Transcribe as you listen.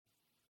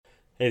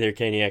Hey there,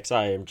 Caniacs.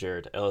 I am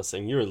Jared Ellis,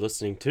 and you're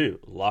listening to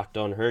Locked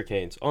On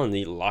Hurricanes on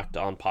the Locked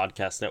On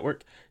Podcast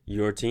Network,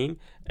 your team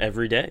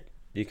every day.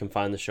 You can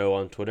find the show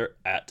on Twitter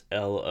at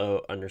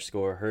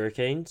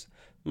LO_Hurricanes,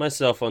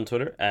 myself on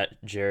Twitter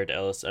at Jared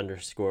Ellis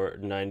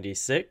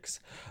 _96.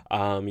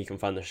 You can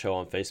find the show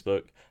on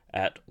Facebook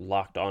at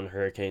Locked On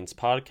Hurricanes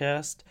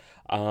Podcast,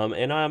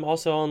 and I'm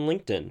also on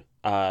LinkedIn.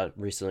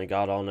 Recently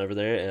got on over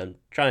there and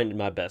trying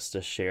my best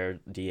to share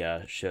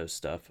the show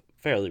stuff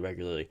fairly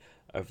regularly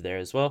over there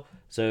as well.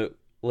 So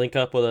link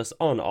up with us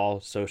on all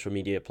social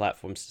media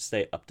platforms to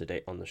stay up to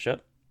date on the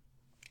show.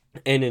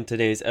 And in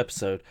today's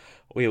episode,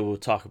 we will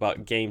talk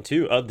about Game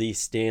 2 of the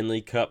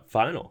Stanley Cup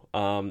Final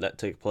that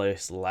took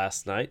place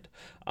last night,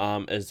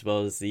 as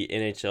well as the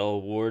NHL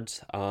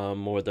awards,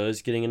 more of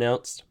those getting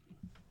announced,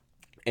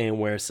 and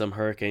where some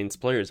Hurricanes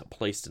players are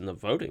placed in the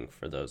voting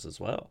for those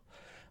as well.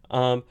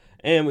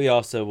 And we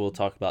also will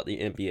talk about the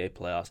NBA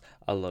playoffs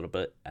a little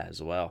bit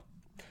as well.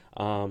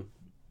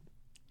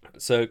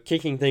 So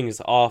kicking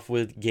things off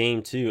with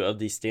Game 2 of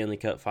the Stanley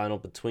Cup Final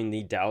between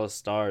the Dallas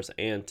Stars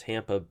and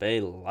Tampa Bay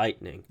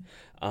Lightning.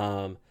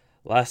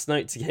 Last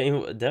night's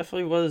game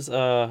definitely was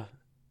that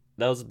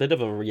was a bit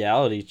of a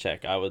reality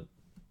check, I would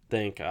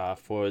think,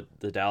 for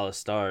the Dallas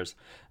Stars,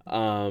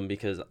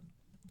 because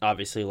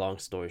obviously, long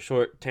story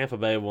short, Tampa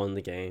Bay won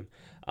the game,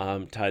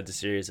 tied the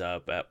series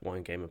up at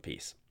 1 game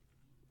apiece.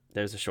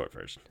 There's a short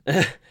version.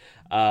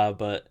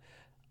 But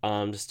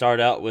to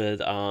start out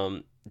with,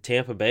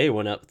 Tampa Bay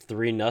went up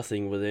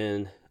 3-0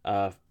 within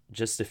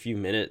just a few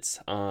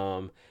minutes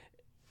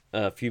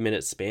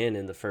span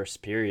in the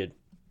first period.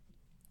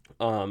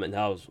 And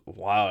that was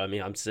wild. I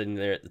mean, I'm sitting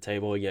there at the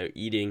table,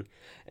 eating,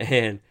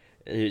 and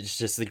it's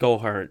just the goal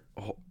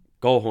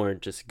horn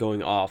just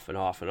going off and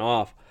off and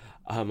off.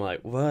 I'm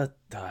like, what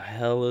the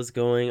hell is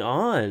going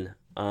on?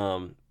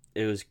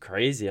 It was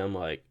crazy. I'm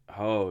like,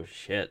 oh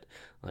shit.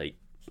 Like,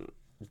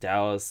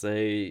 Dallas,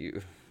 they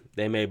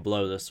may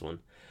blow this one.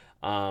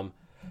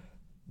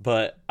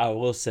 But I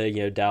will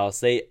say, Dallas,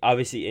 they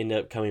obviously end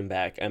up coming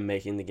back and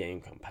making the game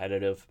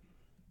competitive.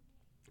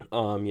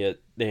 Yet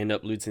they end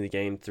up losing the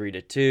game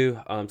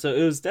 3-2. So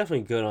it was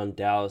definitely good on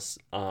Dallas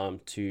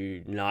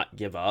to not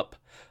give up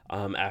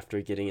after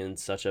getting in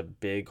such a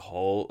big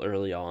hole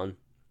early on.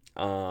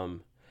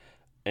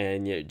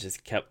 And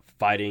just kept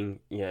fighting,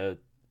 the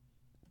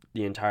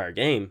entire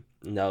game.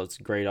 And that was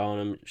great on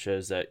them. It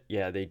shows that,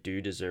 they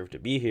do deserve to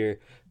be here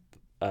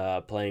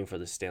playing for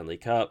the Stanley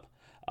Cup.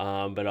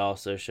 But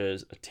also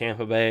shows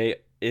Tampa Bay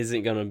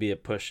isn't going to be a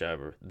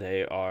pushover.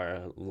 They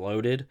are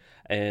loaded,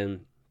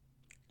 and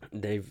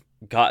they've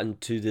gotten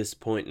to this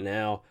point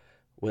now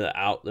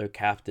without their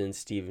captain,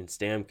 Steven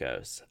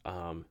Stamkos.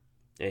 And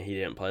he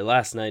didn't play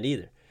last night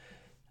either.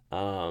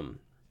 So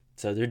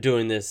they're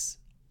doing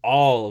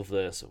all of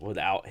this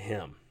without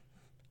him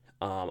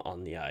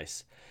on the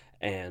ice.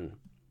 And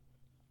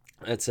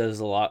it says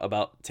a lot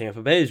about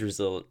Tampa Bay's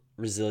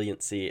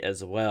resiliency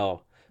as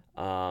well.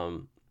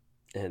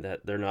 And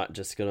that they're not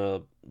just going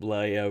to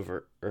lay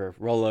over or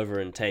roll over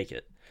and take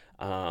it.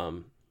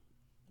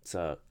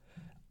 So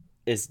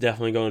it's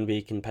definitely going to be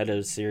a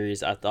competitive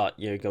series. I thought,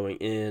 going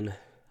in,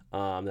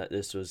 that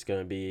this was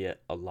going to be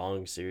a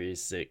long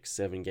series,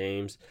 6-7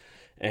 games.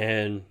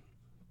 And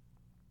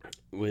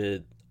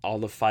with all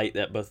the fight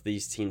that both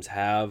these teams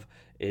have,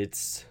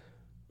 it's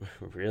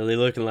really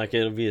looking like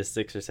it'll be a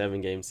 6 or 7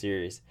 game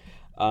series.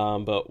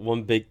 But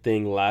one big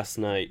thing last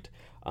night,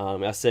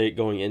 I said it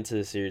going into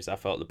the series, I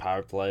felt the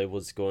power play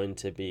was going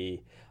to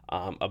be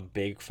a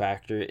big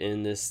factor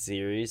in this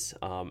series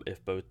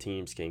if both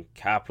teams can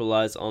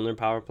capitalize on their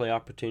power play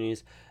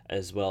opportunities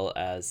as well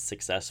as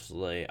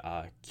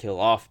kill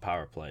off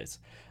power plays.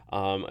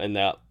 And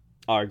that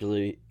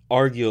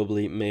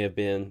arguably may have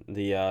been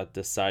the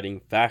deciding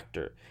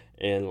factor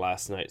in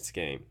last night's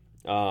game.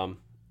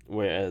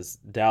 Whereas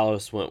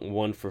Dallas went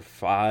 1 for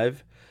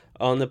 5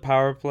 on the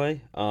power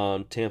play,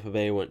 Tampa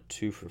Bay went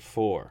 2 for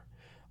 4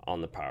 on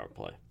the power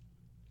play.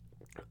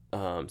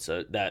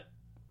 So that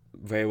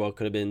very well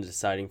could have been the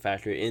deciding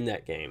factor in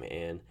that game,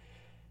 and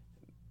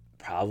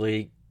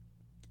probably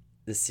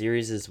the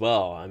series as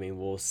well. I mean,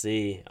 we'll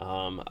see.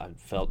 I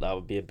felt that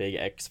would be a big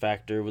X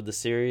factor with the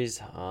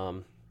series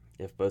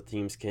if both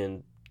teams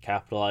can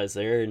capitalize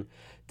there, and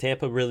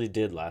Tampa really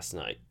did last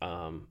night,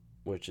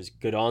 which is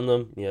good on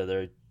them.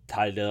 They're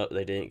tied up.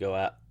 They didn't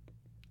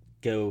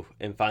go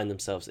and find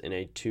themselves in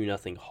a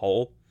 2-0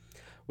 hole,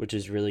 which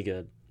is really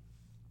good.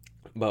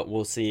 But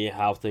we'll see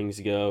how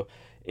things go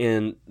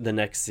in the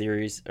next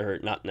series, or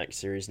not next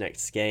series,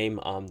 next game.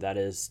 That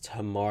is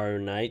tomorrow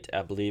night,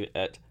 I believe,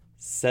 at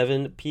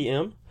 7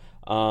 p.m.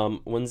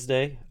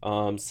 Wednesday,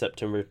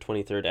 September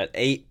 23rd at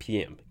 8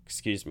 p.m.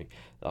 Excuse me.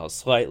 I was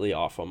slightly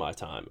off on my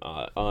time.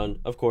 On,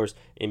 of course,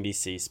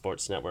 NBC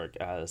Sports Network,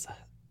 as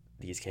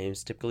these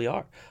games typically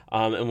are.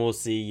 And we'll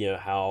see,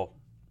 how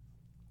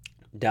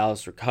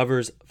Dallas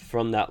recovers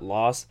from that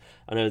loss.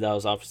 I know that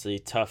was obviously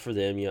tough for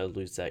them, to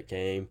lose that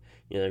game.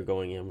 They're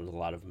going in with a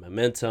lot of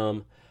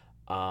momentum.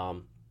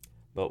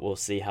 But we'll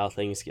see how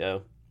things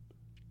go.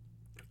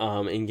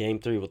 In Game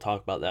 3, we'll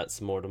talk about that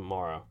some more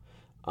tomorrow.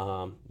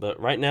 But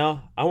right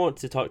now, I want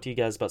to talk to you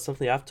guys about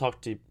something I've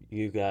talked to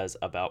you guys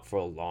about for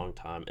a long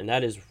time, and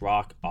that is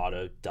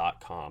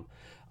rockauto.com.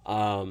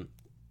 Um,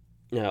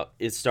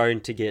 it's starting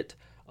to get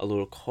a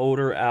little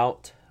colder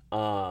out.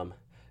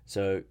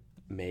 So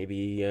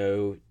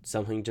maybe,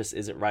 something just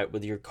isn't right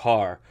with your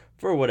car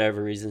for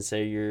whatever reason.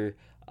 Say your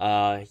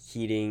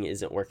heating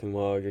isn't working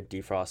well, your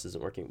defrost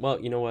isn't working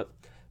well. You know what?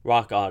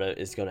 Rock Auto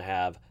is going to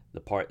have the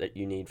part that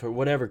you need for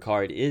whatever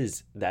car it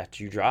is that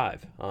you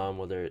drive.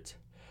 Whether it's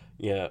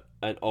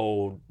an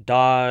old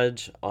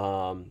Dodge,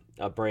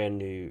 a brand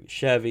new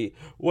Chevy,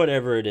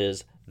 whatever it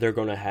is, they're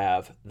going to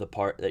have the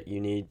part that you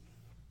need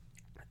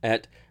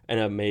at an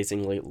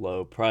amazingly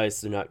low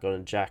price. They're not going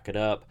to jack it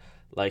up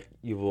like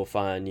you will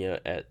find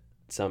at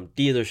some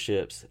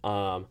dealerships.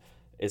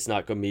 It's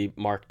not going to be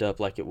marked up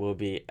like it will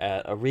be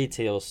at a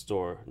retail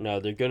store.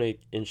 No, they're going to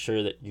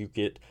ensure that you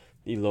get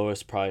the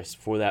lowest price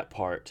for that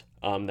part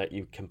that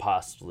you can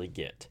possibly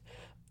get.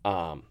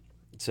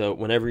 So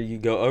whenever you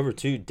go over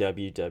to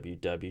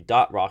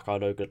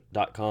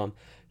www.rockauto.com,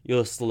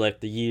 you'll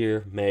select the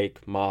year,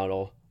 make,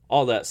 model,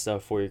 all that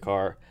stuff for your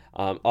car.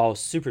 All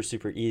super,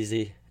 super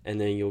easy.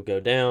 And then you'll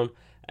go down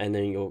and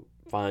then you'll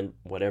find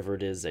whatever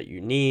it is that you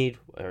need.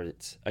 Or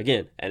it's,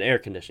 again, an air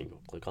conditioning.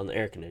 You'll click on the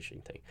air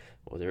conditioning thing.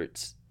 Whether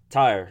it's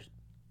tire,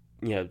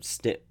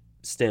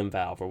 stem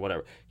valve or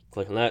whatever.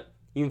 Click on that.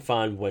 You can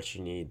find what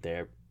you need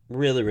there.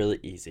 Really, really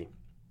easy.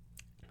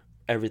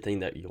 Everything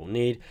that you'll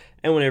need.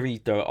 And whenever you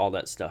throw all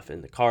that stuff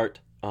in the cart,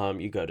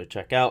 you go to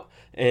checkout.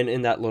 And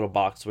in that little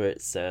box where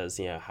it says,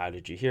 how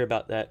did you hear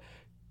about that?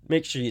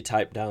 Make sure you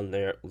type down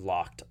there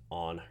Locked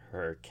on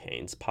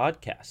Hurricanes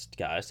podcast,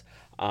 guys.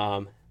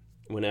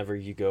 Whenever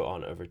you go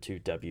on over to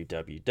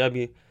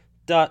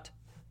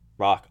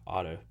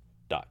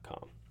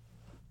www.rockauto.com.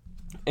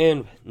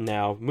 And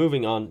now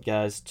moving on,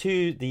 guys,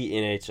 to the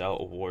NHL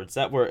awards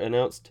that were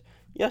announced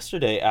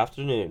yesterday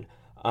afternoon.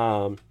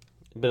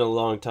 Been a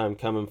long time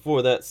coming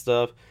for that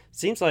stuff.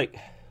 Seems like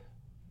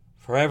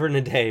forever and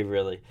a day,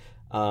 really,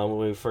 when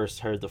we first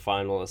heard the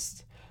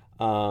finalists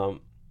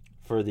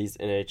for these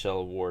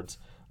NHL awards.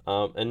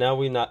 And now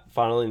we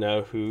finally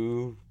know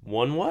who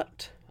won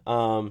what.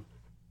 Now,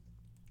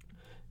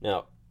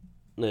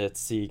 let's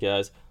see,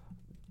 guys.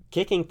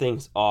 Kicking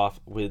things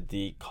off with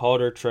the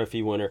Calder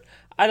Trophy winner,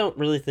 I don't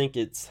really think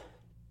it's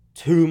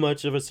too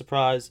much of a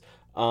surprise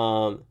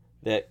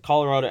that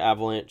Colorado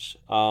Avalanche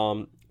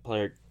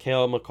player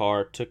Cale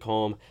Makar took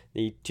home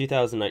the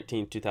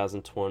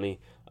 2019-2020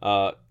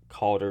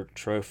 Calder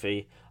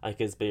Trophy. I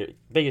think his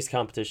biggest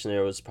competition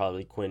there was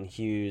probably Quinn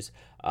Hughes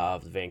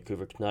of the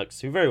Vancouver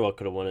Canucks, who very well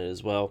could have won it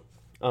as well.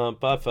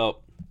 But I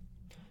felt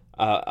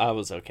I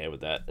was okay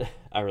with that.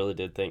 I really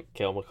did think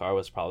Cale Makar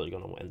was probably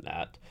going to win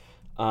that.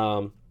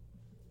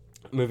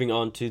 Moving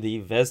on to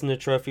the Vezina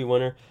Trophy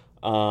winner.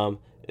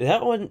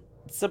 That one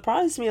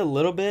surprised me a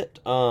little bit.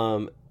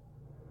 The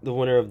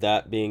winner of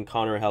that being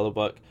Connor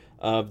Hellebuyck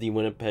of the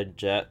Winnipeg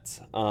Jets.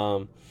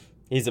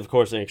 He's, of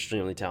course, an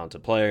extremely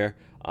talented player.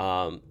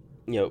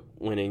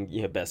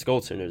 Winning best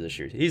goaltender this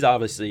year. He's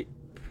obviously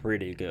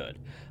pretty good.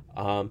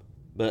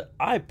 But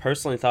I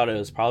personally thought it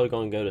was probably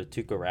going to go to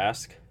Tuukka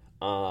Rask.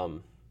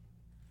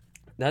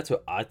 That's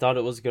what I thought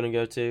it was going to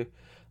go to.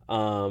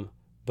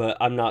 But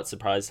I'm not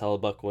surprised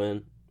Hellebuyck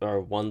won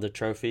the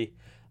trophy.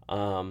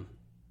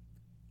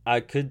 I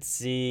could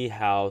see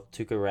how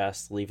Tuukka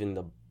Rask leaving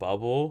the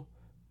bubble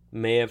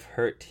may have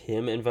hurt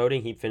him in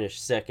voting. He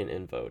finished second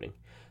in voting.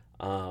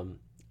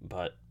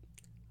 But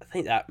I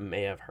think that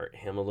may have hurt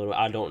him a little.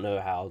 I don't know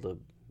how the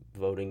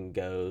voting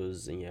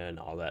goes and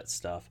all that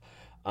stuff.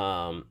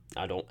 I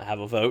don't have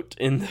a vote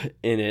in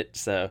it,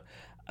 so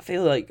I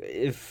feel like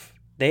if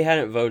they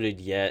hadn't voted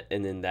yet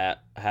and then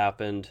that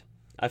happened,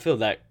 I feel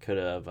that could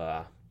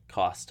have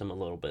cost him a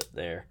little bit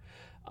there.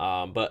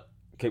 But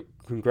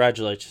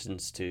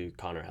congratulations to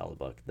Connor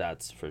Hellebuyck,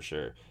 that's for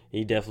sure.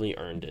 He definitely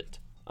earned it.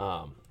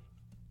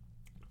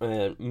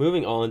 And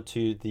moving on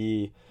to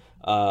the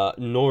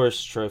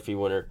Norris Trophy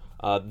winner,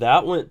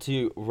 that went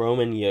to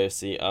Roman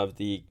Josi of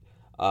the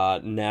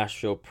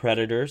Nashville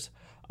Predators.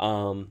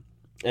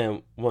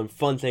 And one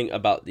fun thing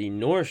about the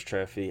Norris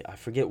Trophy, I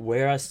forget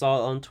where I saw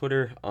it on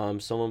Twitter.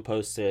 Someone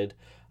posted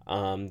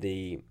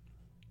the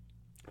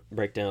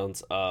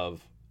breakdowns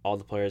of all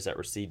the players that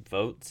received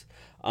votes.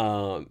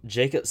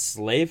 Jacob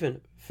Slavin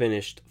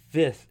finished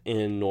 5th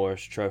in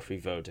Norris Trophy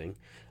voting.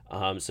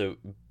 So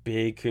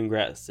big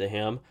congrats to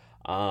him.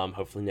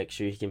 Hopefully next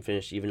year he can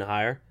finish even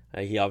higher.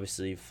 He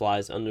obviously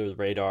flies under the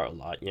radar a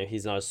lot.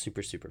 He's not a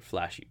super, super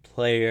flashy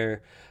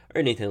player or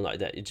anything like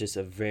that. It's just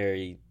a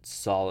very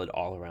solid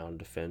all-around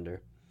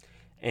defender.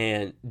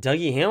 And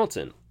Dougie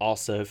Hamilton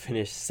also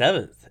finished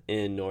 7th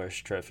in Norris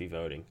Trophy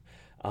voting.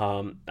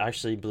 I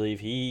actually believe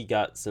he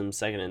got some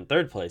second and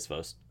third place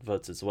votes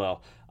as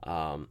well.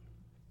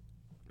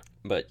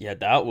 But yeah,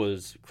 that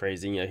was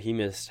crazy. He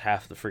missed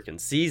half the freaking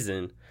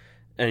season,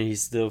 and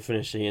he's still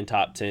finishing in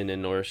top 10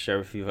 in Norris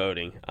Trophy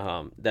voting.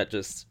 That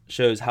just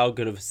shows how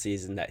good of a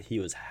season that he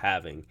was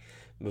having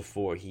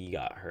before he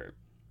got hurt.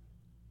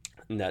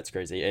 And that's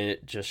crazy. And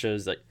it just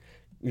shows that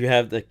you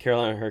have the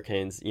Carolina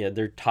Hurricanes,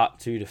 their top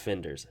two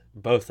defenders,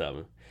 both of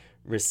them,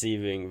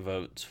 receiving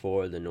votes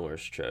for the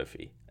Norris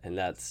Trophy. And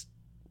that's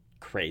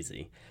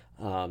crazy,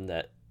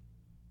 that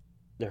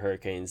the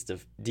Hurricanes'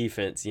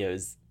 defense,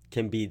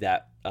 can be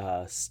that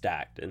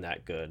stacked and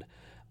that good.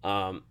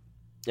 And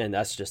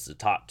that's just the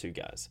top two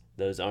guys.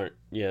 Those aren't,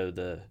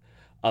 the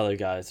other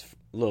guys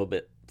a little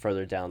bit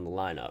further down the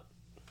lineup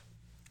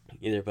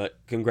either. But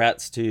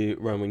congrats to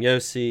Roman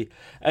Josi,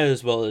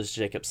 as well as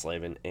Jacob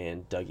Slavin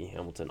and Dougie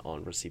Hamilton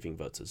on receiving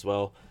votes as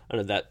well. I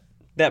know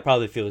that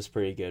probably feels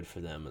pretty good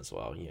for them as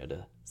well,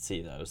 to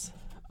see those.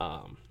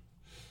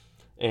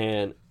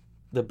 And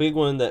the big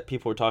one that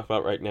people are talking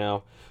about right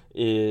now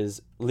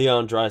is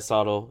Leon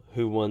Draisaitl,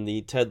 who won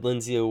the Ted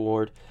Lindsay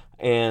Award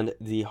and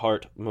the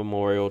Hart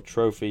Memorial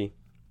Trophy.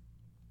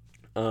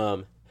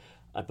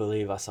 I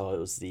believe I saw it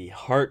was the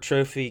Hart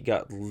Trophy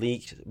got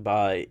leaked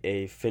by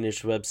a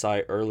Finnish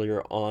website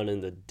earlier on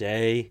in the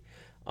day,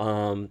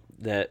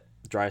 that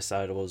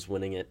Draisaitl was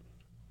winning it.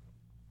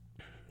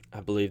 I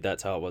believe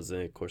that's how it was.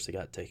 And of course, it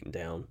got taken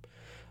down.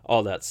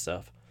 All that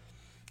stuff.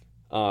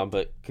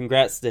 But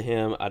congrats to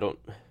him. I don't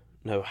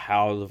know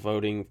how the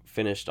voting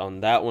finished on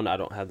that one. I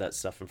don't have that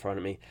stuff in front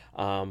of me.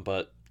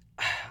 But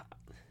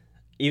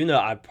even though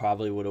I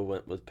probably would have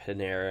went with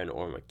Panarin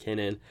or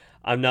McKinnon,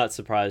 I'm not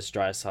surprised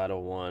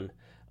Draisaitl won.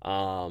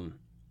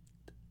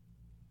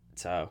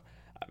 So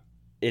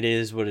it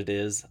is what it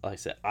is. Like I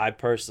said, I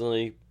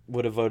personally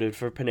would have voted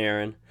for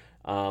Panarin,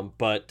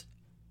 but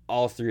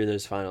all three of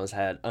those finals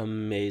had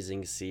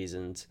amazing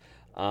seasons.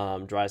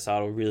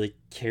 Draisaitl really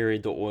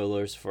carried the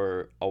Oilers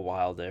for a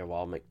while there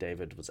while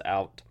McDavid was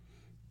out.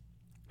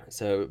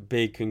 So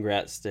big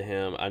congrats to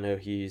him. I know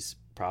he's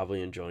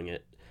probably enjoying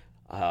it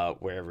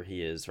wherever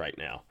he is right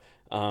now.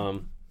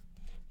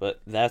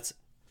 But that's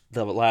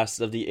the last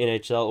of the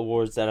NHL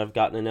awards that have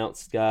gotten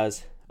announced,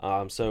 guys.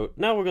 So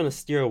now we're going to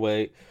steer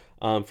away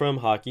from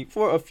hockey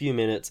for a few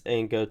minutes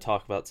and go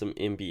talk about some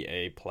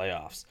NBA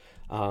playoffs.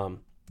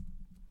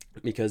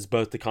 Because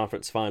both the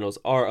conference finals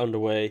are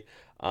underway.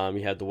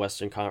 You had the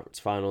Western Conference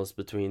Finals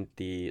between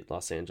the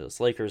Los Angeles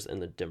Lakers and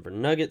the Denver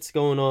Nuggets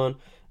going on,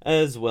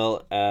 as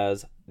well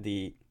as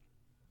the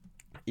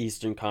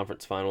Eastern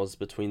Conference Finals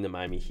between the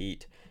Miami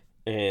Heat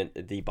and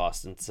the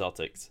Boston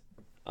Celtics.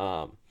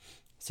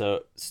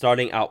 So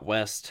starting out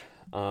west,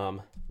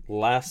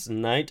 last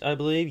night, I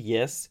believe,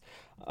 yes,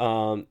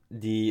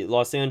 the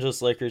Los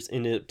Angeles Lakers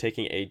ended up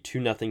taking a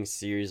 2-0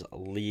 series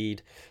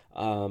lead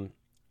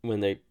when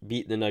they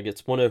beat the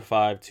Nuggets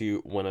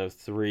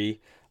 105-103.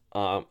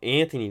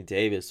 Anthony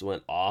Davis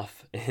went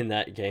off in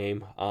that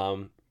game.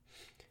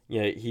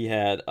 He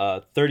had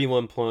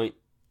 31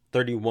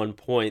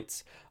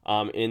 points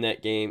in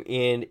that game,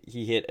 and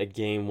he hit a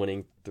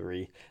game-winning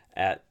 3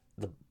 at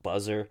the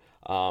buzzer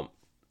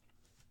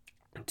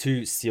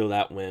to seal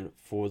that win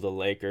for the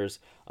Lakers.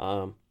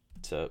 So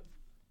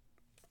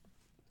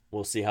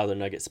we'll see how the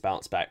Nuggets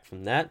bounce back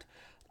from that.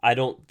 I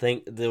don't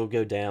think they'll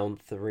go down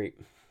 3.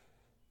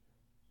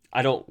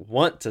 I don't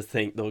want to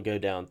think they'll go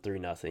down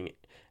 3-0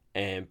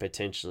 and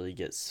potentially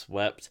get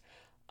swept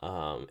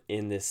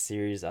in this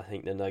series. I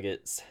think the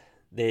Nuggets,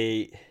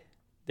 they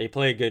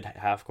play a good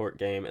half-court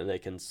game and they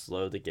can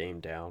slow the game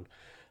down.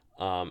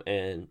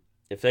 And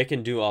if they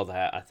can do all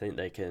that, I think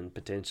they can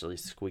potentially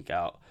squeak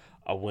out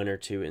a win or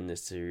two in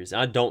this series.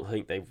 I don't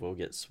think they will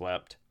get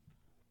swept.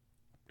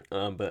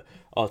 But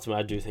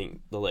ultimately, I do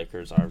think the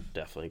Lakers are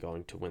definitely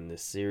going to win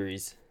this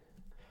series.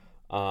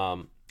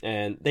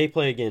 And they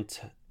play again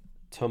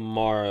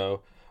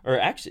tomorrow, or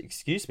actually,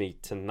 excuse me,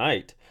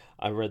 tonight.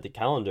 I read the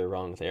calendar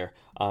wrong there.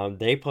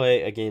 They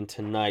play again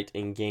tonight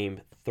in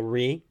Game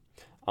 3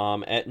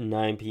 at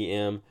 9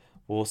 p.m.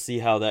 We'll see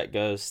how that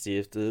goes. See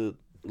if the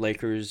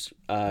Lakers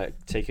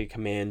take a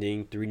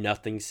commanding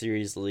 3-0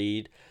 series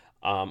lead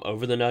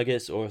over the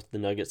Nuggets, or if the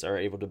Nuggets are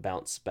able to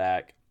bounce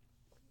back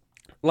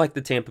like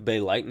the Tampa Bay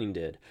Lightning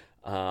did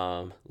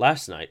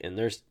last night in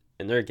their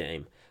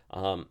game,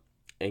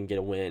 and get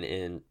a win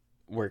and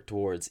work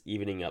towards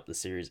evening up the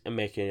series and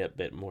making it a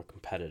bit more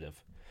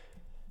competitive.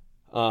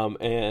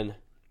 And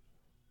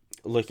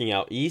looking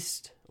out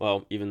east,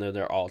 well, even though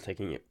they're all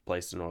taking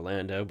place in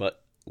Orlando,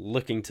 but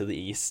looking to the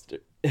east,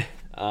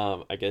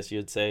 I guess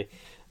you'd say,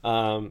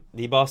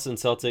 the Boston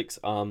Celtics,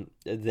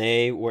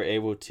 they were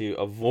able to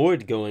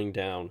avoid going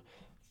down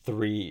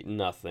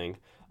 3-0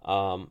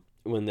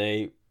 when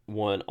they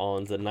won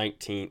on the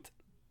 19th,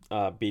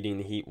 beating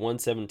the Heat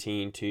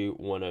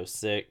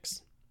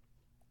 117-106.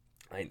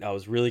 I think that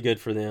was really good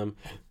for them,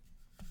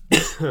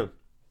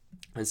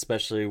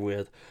 especially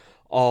with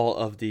all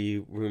of the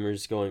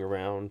rumors going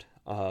around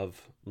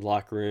of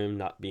locker room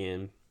not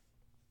being,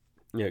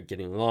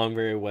 getting along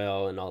very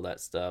well and all that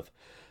stuff.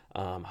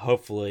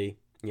 Hopefully,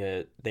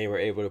 they were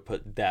able to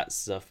put that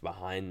stuff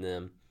behind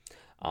them,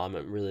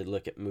 and really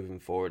look at moving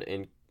forward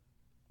and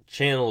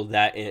channel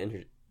that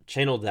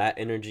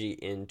energy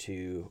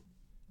into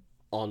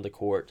on the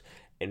court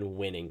and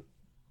winning.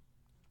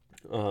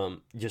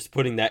 Just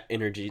putting that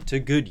energy to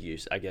good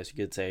use, I guess you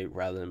could say,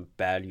 rather than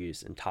bad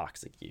use and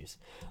toxic use.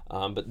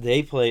 But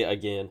they play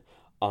again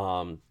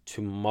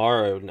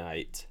tomorrow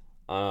night.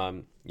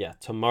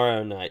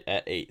 Tomorrow night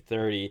at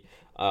 8:30.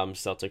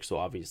 Celtics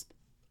will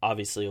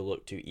obviously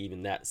look to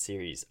even that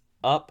series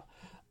up,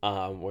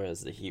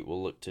 whereas the Heat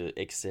will look to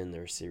extend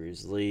their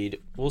series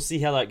lead. We'll see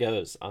how that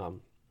goes.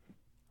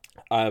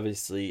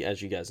 Obviously,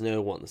 as you guys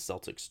know, want the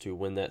Celtics to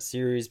win that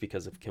series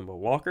because of Kemba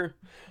Walker.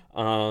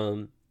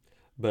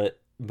 But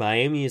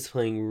Miami is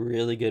playing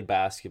really good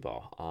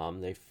basketball.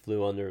 They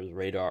flew under the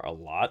radar a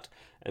lot,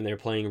 and they're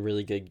playing a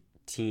really good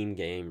team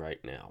game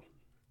right now.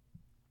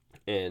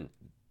 And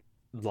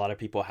a lot of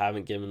people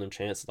haven't given them a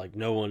chance. Like,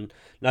 no one,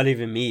 not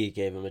even me,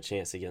 gave them a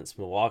chance against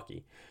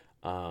Milwaukee.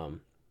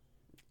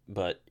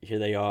 But here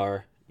they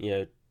are,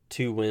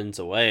 2 wins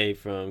away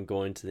from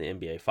going to the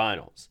NBA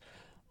Finals.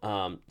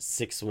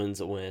 6 wins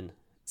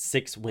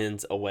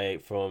away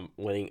from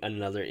winning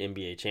another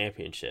NBA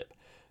championship.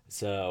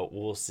 So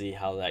we'll see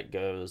how that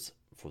goes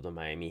for the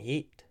Miami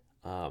Heat.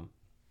 And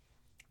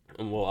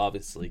we'll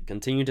obviously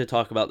continue to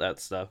talk about that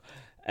stuff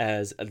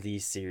as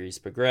these series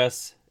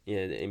progress. The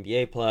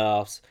NBA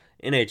playoffs,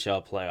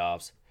 NHL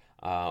playoffs,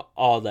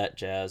 all that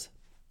jazz.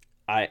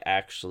 I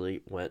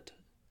actually went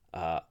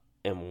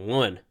and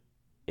won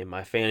in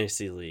my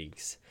fantasy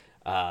leagues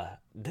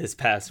this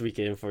past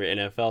weekend for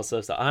NFL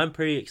stuff. So I'm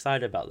pretty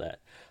excited about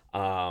that.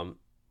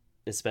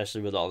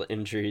 Especially with all the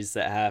injuries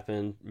that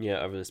happened,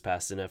 over this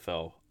past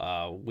NFL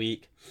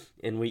week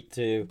in week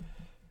 2.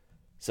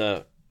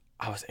 So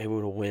I was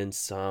able to win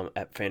some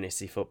at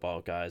fantasy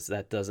football, guys.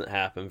 That doesn't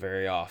happen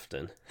very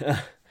often.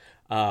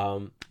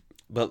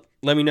 But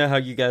let me know how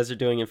you guys are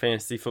doing in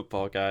fantasy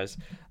football, guys.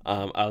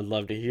 I would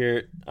love to hear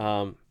it.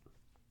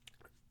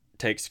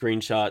 Take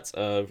screenshots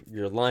of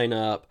your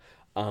lineup,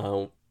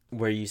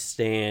 where you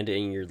stand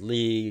in your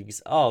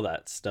leagues, all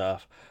that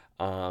stuff.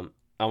 I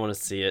want to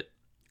see it.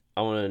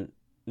 I want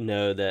to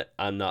know that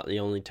I'm not the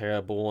only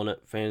terrible one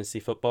at fantasy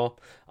football.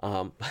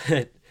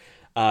 But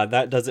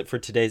that does it for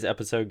today's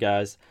episode,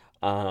 guys.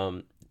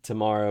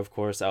 Tomorrow, of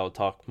course, I will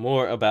talk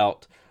more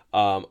about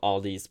all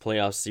these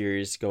playoff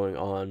series going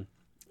on,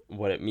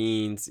 what it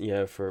means,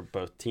 for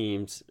both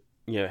teams,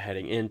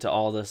 heading into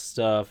all this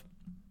stuff,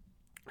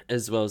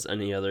 as well as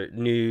any other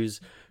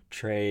news,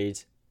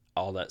 trades,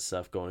 all that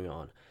stuff going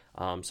on.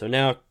 So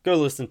now go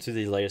listen to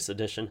the latest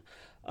edition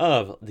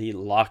of the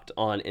Locked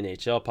On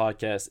NHL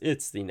podcast.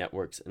 It's the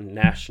network's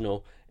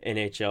national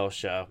NHL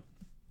show,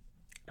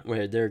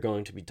 where they're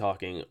going to be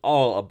talking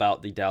all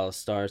about the Dallas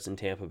Stars and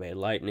Tampa Bay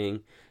Lightning,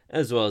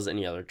 as well as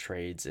any other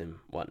trades and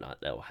whatnot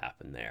that will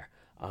happen there.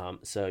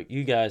 So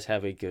you guys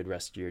have a good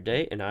rest of your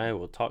day, and I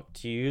will talk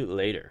to you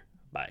later.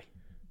 Bye.